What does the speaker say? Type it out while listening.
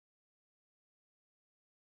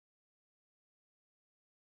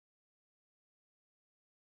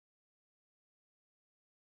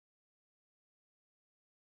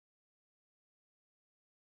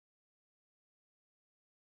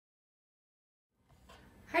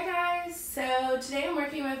Hi guys, so today I'm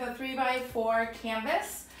working with a 3x4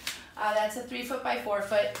 canvas. That's a 3 foot by 4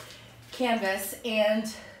 foot canvas, and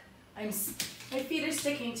my feet are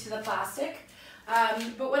sticking to the plastic.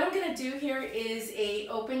 But what I'm gonna do here is a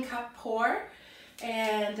open cup pour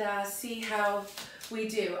and see how we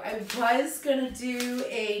do. I was gonna do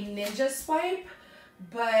a ninja swipe,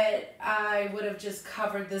 but I would have just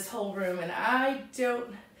covered this whole room, and I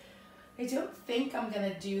don't think I'm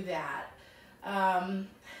gonna do that.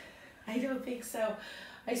 I don't think so.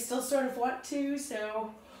 I still sort of want to,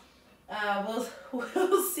 so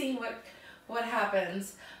we'll see what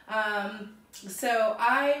happens. So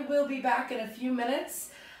I will be back in a few minutes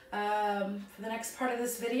for the next part of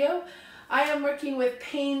this video. I am working with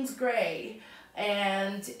Payne's Gray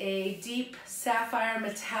and a deep sapphire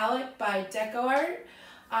metallic by DecoArt.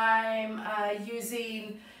 I'm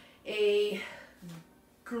using a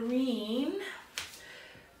green.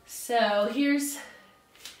 So here's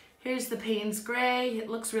the Payne's Gray. It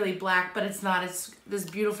looks really black, but it's not. It's this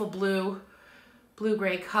beautiful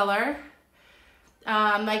blue-gray color.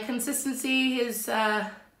 My consistency is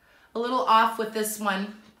a little off with this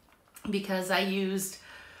one because I used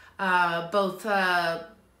both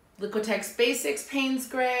Liquitex Basics Payne's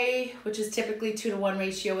Gray, which is typically 2:1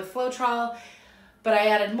 ratio with Floetrol, but I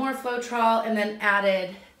added more Floetrol and then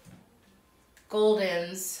added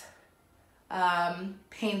Golden's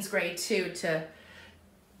Payne's Gray too to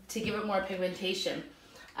give it more pigmentation.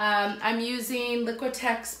 I'm using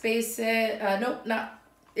Liquitex Basic,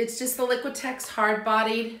 it's just the Liquitex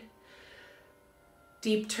hard-bodied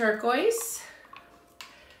deep turquoise.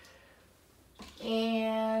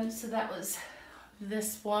 And so that was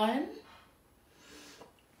this one.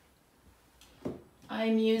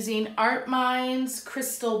 I'm using Art Minds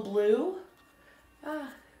Crystal Blue.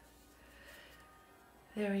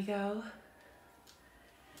 There we go.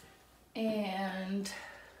 And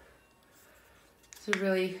it's a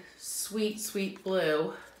really sweet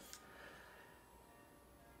blue.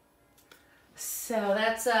 So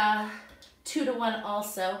that's 2:1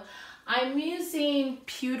 also. I'm using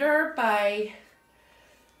Pewter by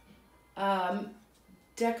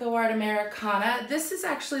DecoArt Americana. This is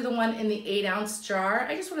actually the one in the 8-ounce jar.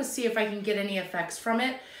 I just want to see if I can get any effects from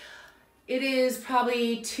it. It is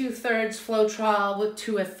probably 2/3 Floetrol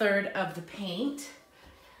to 1/3 of the paint.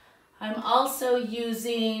 I'm also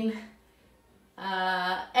using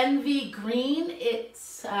Envy Green.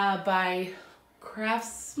 It's by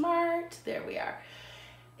Craftsmart. There we are.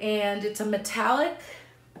 And it's a metallic.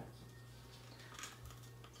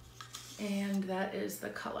 And that is the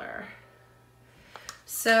color.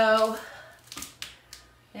 So,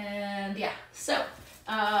 and yeah, so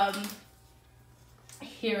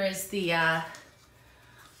here is the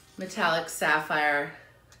metallic sapphire,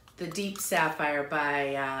 the deep sapphire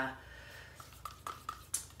by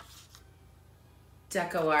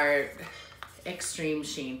DecoArt Extreme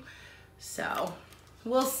Sheen. So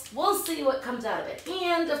we'll see what comes out of it.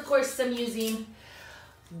 And of course I'm using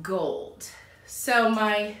gold. So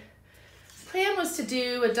my plan was to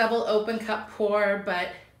do a double open cup pour,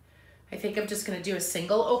 but I think I'm just gonna do a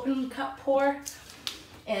single open cup pour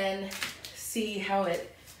and see how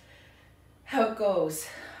it goes.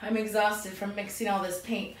 I'm exhausted from mixing all this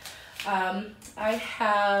paint. I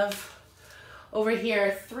have over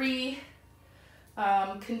here 3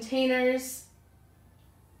 containers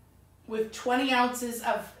with 20 ounces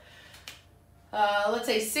of, let's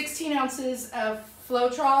say 16 ounces of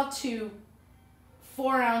Floetrol to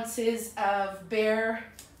 4 ounces of Bare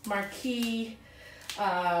Marquee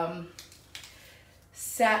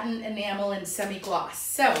satin enamel and semi-gloss.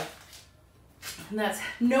 So that's,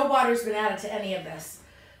 no water's been added to any of this.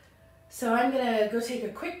 So I'm gonna go take a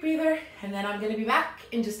quick breather, and then I'm gonna be back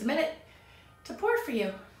in just a minute to pour for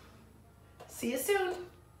you. See you soon.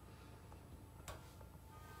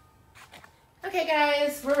 Okay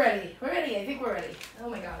guys, we're ready. We're ready, I think we're ready. Oh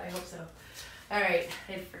my God, I hope so. All right,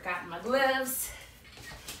 I've forgotten my gloves.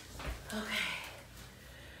 Okay,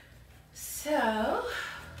 so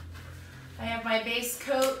I have my base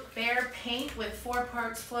coat Bare paint with 4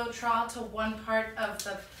 parts Floetrol to 1 part of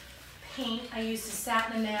the paint. I used a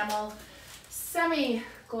satin enamel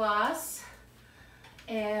semi-gloss,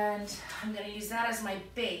 and I'm gonna use that as my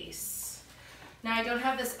base. Now I don't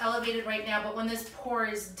have this elevated right now, but when this pour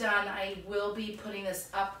is done, I will be putting this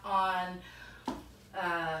up on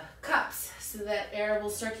cups so that air will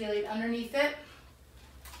circulate underneath it.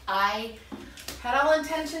 I had all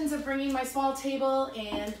intentions of bringing my small table,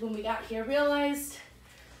 and when we got here realized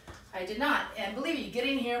I did not. And believe me,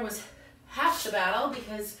 getting here was half the battle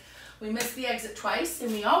because we missed the exit twice,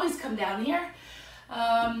 and we always come down here.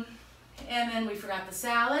 And then we forgot the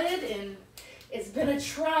salad, and It's been a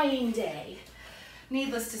trying day,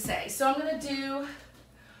 needless to say. So I'm gonna do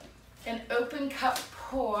an open cup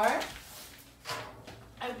pour.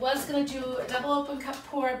 I was gonna do a double open cup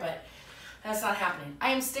pour, but that's not happening.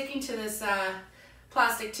 I am sticking to this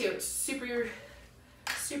plastic too. It's super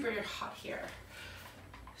hot here.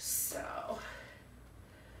 So,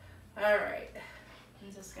 all right.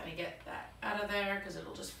 I'm just gonna get that out of there because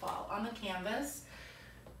it'll just fall on the canvas.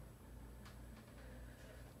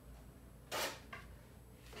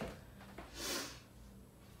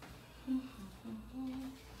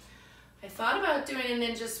 I thought about doing a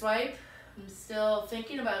ninja swipe. I'm still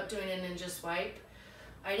thinking about doing a ninja swipe.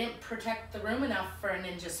 I didn't protect the room enough for a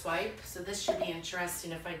ninja swipe, so this should be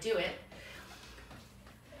interesting if I do it.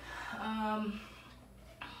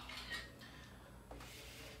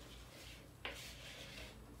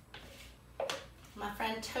 My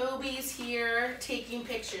friend Toby's here taking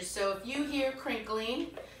pictures, so if you hear crinkling,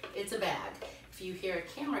 it's a bag. If you hear a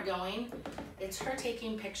camera going, it's her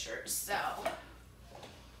taking pictures, so.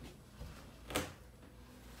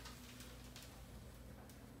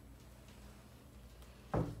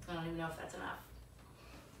 I don't even know if that's enough.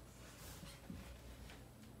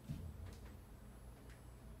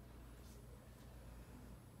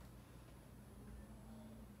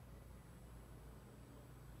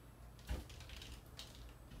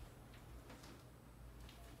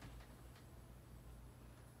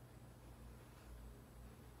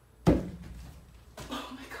 Oh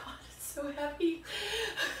my God, it's so heavy.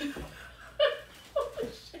 Oh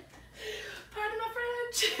shit. Pardon my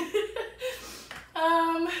French.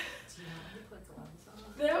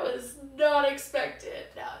 That was not expected.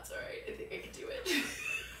 No, it's all right. I think I can do it.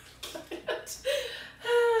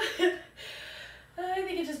 I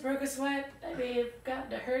think it just broke a sweat. I may have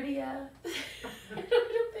gotten a hernia. I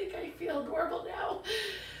don't think I feel normal now.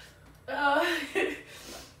 Oh,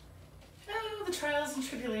 the trials and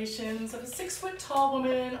tribulations of a 6-foot-tall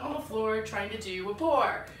woman on the floor trying to do a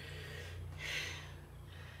pour.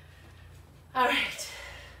 All right.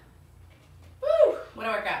 Woo! What do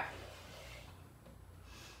I got?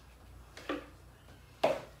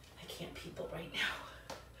 I can't people right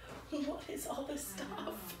now. What is all this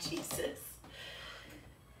stuff? Jesus.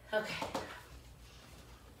 Okay.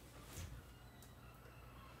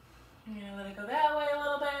 I'm gonna let it go that way a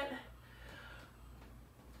little bit.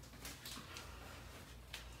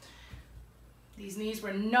 These knees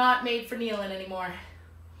were not made for kneeling anymore.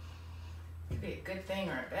 Could be a good thing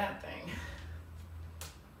or a bad thing.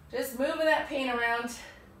 Just moving that paint around.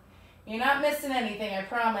 You're not missing anything, I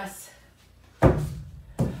promise.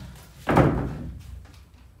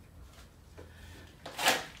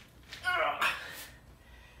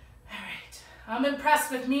 I'm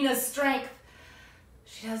impressed with Mina's strength.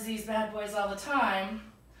 She does these bad boys all the time.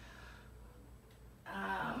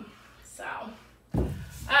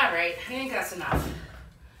 All right, I think that's enough.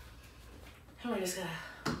 And we're just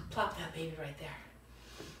gonna plop that baby right there.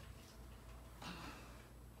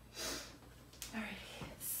 All right,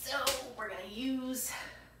 so we're gonna use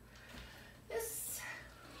this.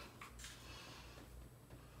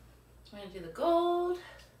 I'm gonna do the gold.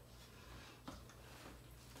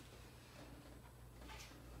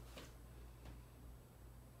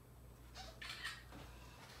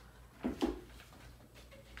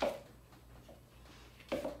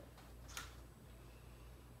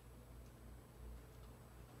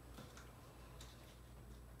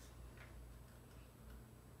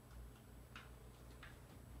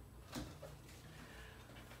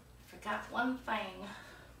 Forgot one thing.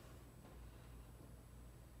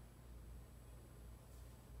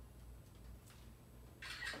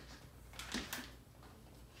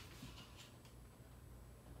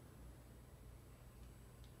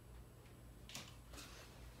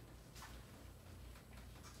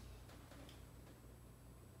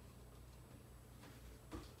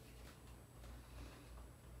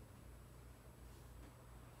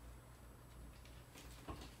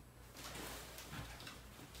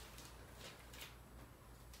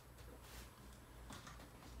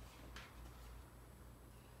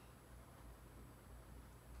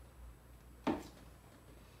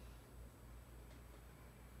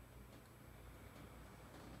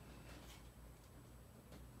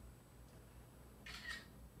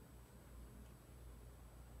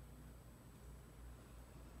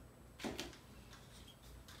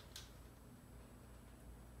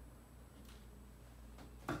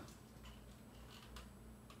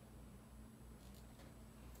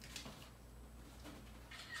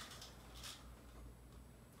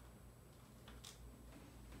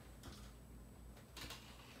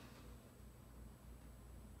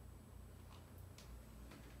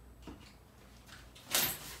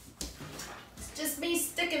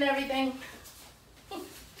 lipstick and everything. Gonna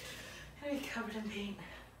be covered in paint.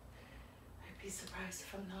 I'd be surprised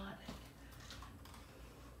if I'm not.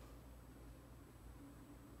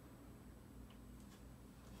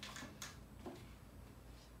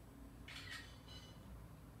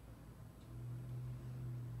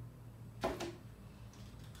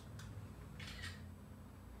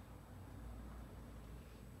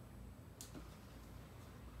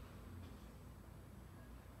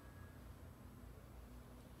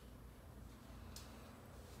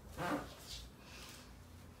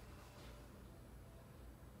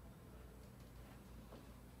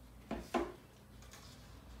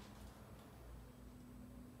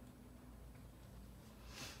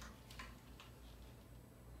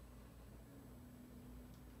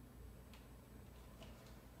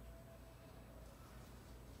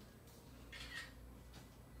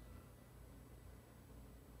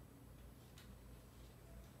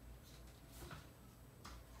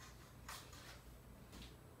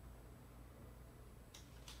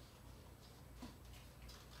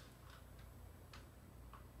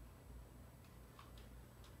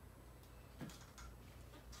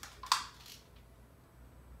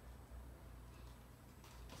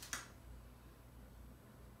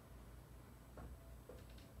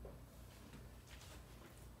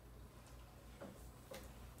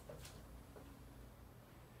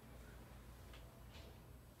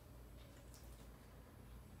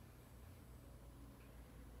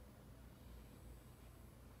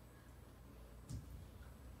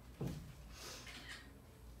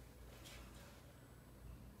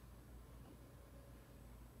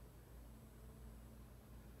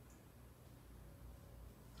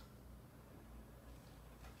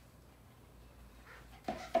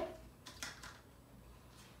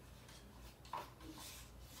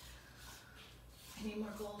 I need more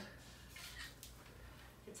gold.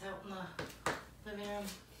 It's out in the living room.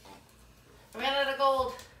 I ran out of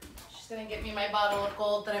gold. She's gonna get me my bottle of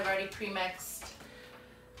gold that I've already pre-mixed.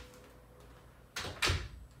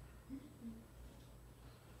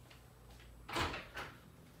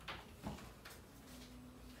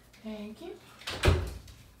 Thank you.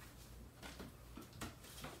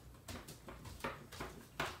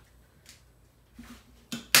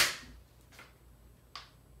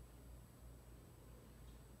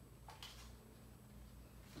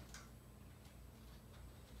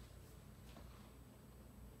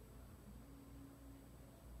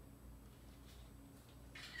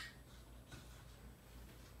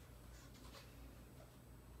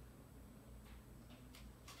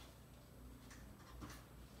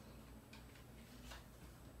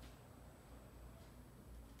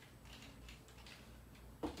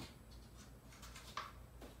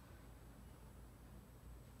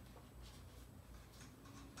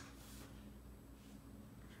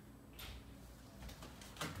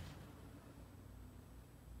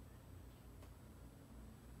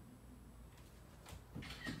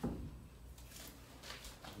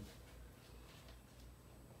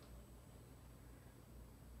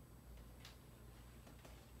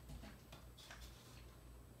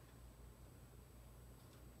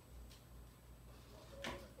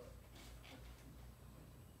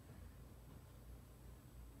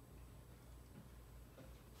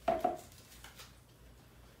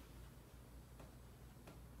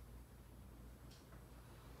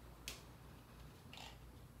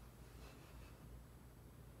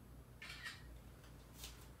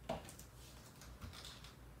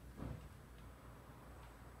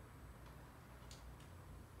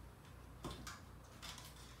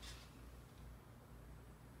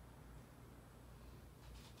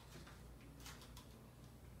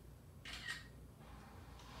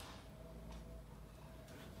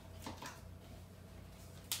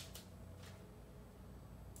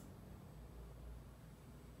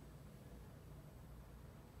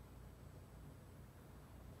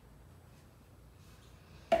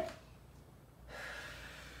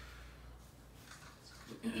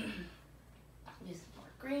 Use some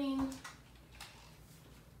more green.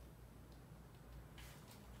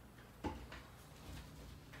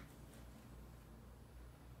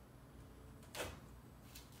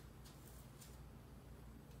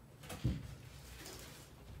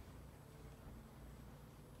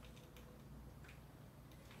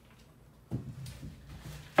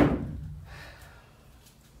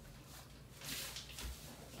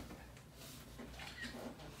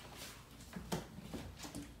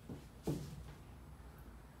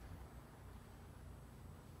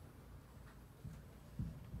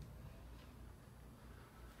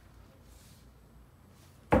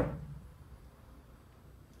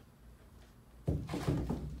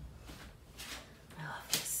 I love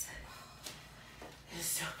this. It is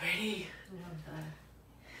so pretty.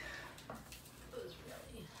 Those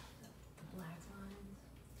really, the black lines.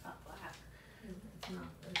 Not black. It's not,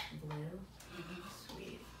 it's blue.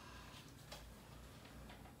 Sweet.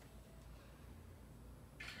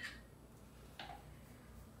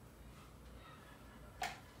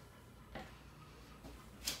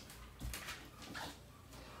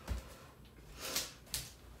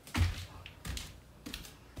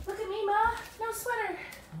 Look at me, Ma. No sweater.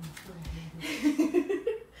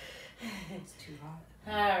 It's too hot.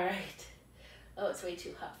 All right. Oh, it's way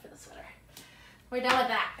too hot for the sweater. We're done with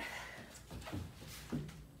that.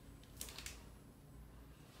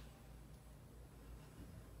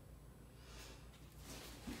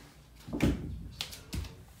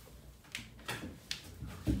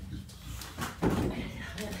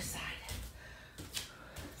 The other side.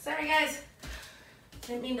 Sorry, guys.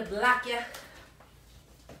 Didn't mean to block you.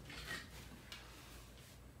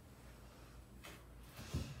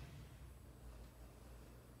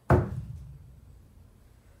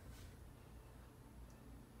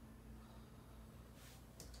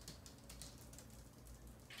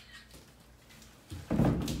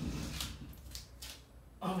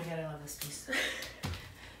 Oh my God, I love this piece.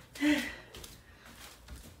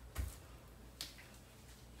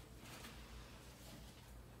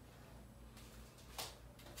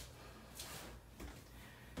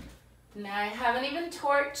 Now I haven't even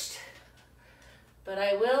torched, but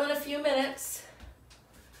I will in a few minutes.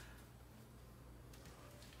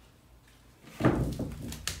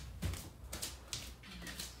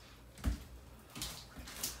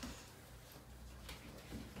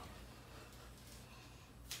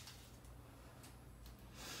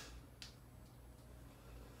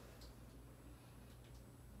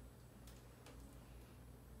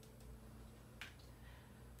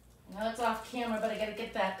 Now it's off camera, but I gotta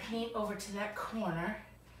get that paint over to that corner.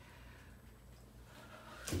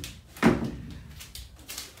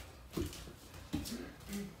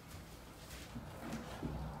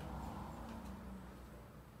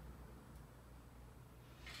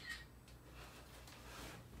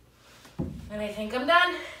 And I think I'm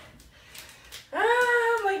done.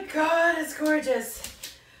 Oh my God, it's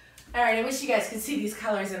gorgeous. All right, I wish you guys could see these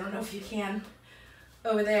colors. I don't know if you can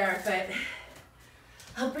over there, but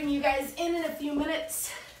I'll bring you guys in a few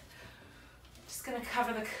minutes. Just gonna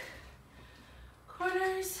cover the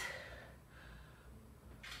corners.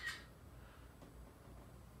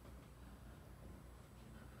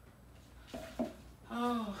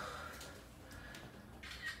 Oh,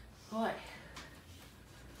 boy.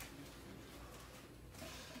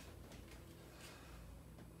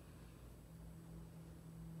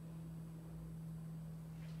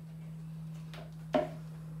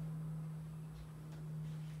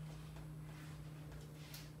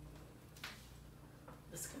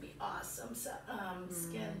 This can be awesome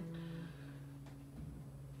skin.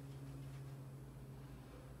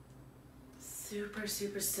 Super,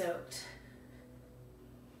 super soaked.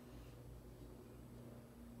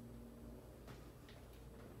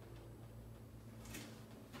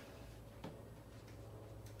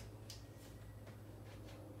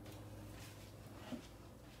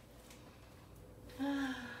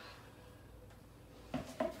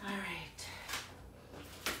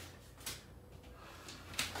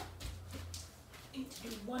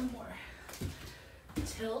 One more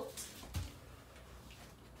tilt.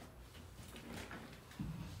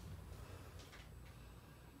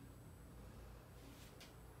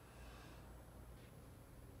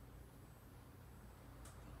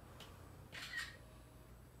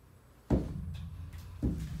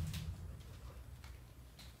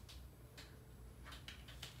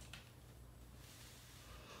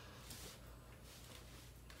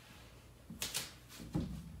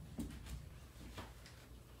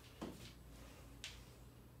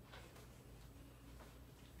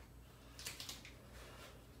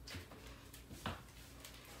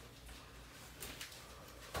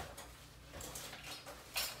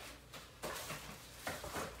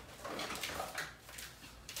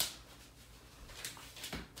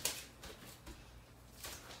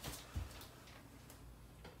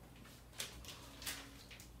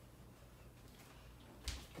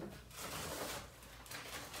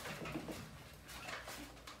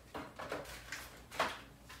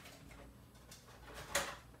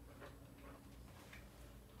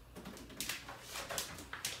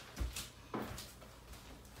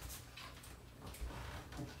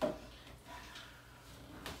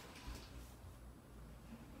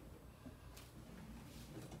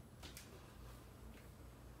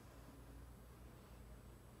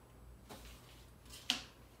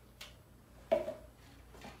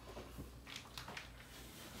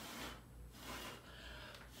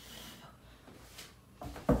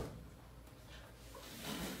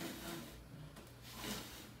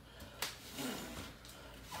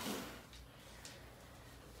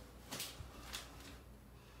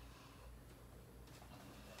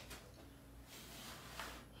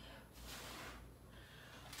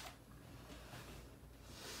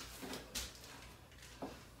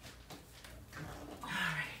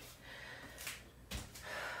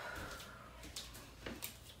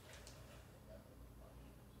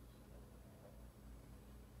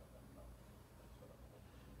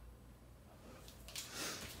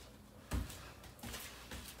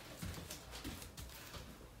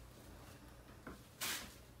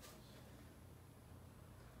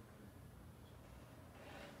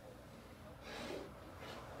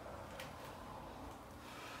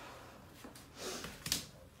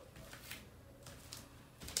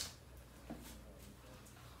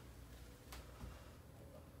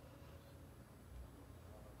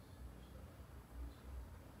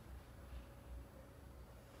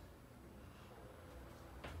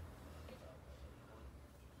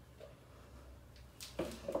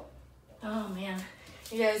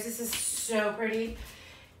 You guys, this is so pretty.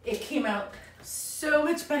 It came out so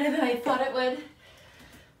much better than I thought it would.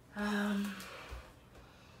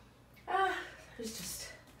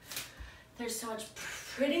 There's so much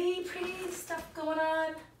pretty stuff going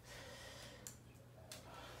on.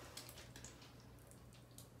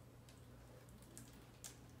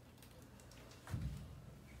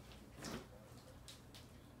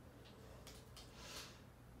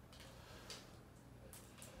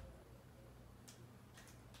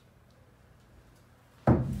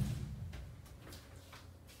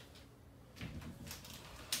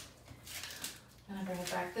 Bring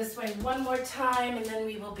it back this way one more time and then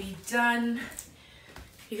we will be done.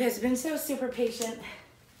 You guys have been so super patient.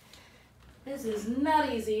 This is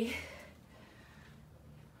not easy.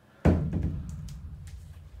 I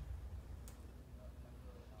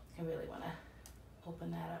really want to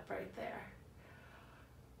open that up right there.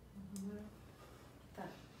 That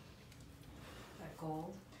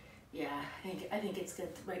gold. Yeah, I think it's good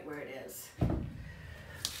right where it is.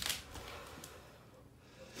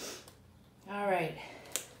 All right,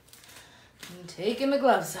 I'm taking the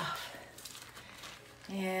gloves off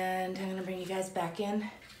and I'm gonna bring you guys back in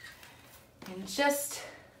just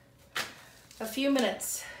a few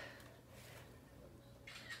minutes.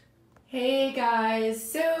 Hey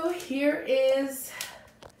guys, so here is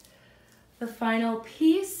the final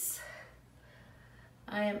piece.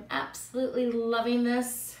 I am absolutely loving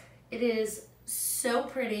this. It is so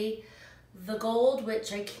pretty. The gold,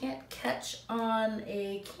 which I can't catch on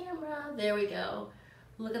a camera. There we go.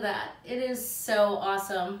 Look at that. It is so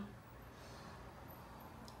awesome.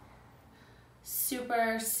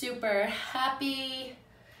 Super happy.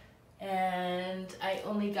 And I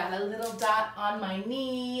only got a little dot on my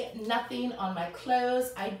knee, nothing on my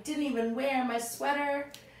clothes. I didn't even wear my sweater.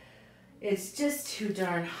 It's just too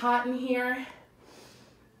darn hot in here.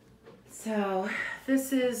 So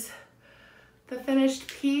this is the finished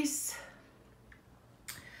piece.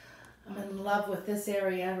 I'm in love with this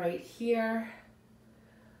area right here.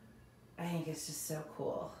 I think it's just so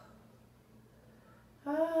cool.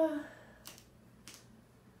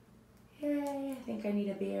 Yay, I think I need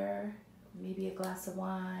a beer, maybe a glass of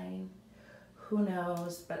wine, who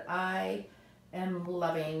knows, but I am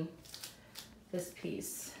loving this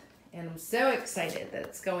piece. And I'm so excited that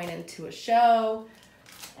it's going into a show,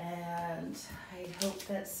 and I hope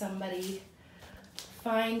that somebody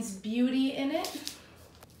finds beauty in it.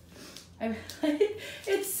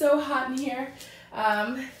 It's so hot in here.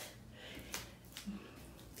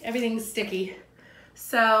 Everything's sticky.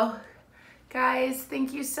 So guys,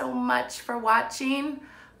 thank you so much for watching.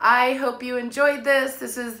 I hope you enjoyed this.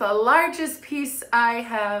 This is the largest piece I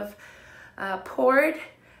have poured.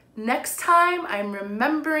 Next time, I'm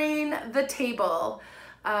remembering the table.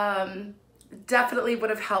 Definitely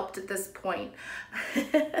would have helped at this point.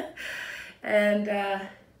 And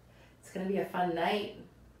it's gonna be a fun night.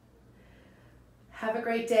 Have a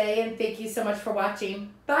great day and thank you so much for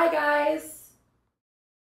watching. Bye guys.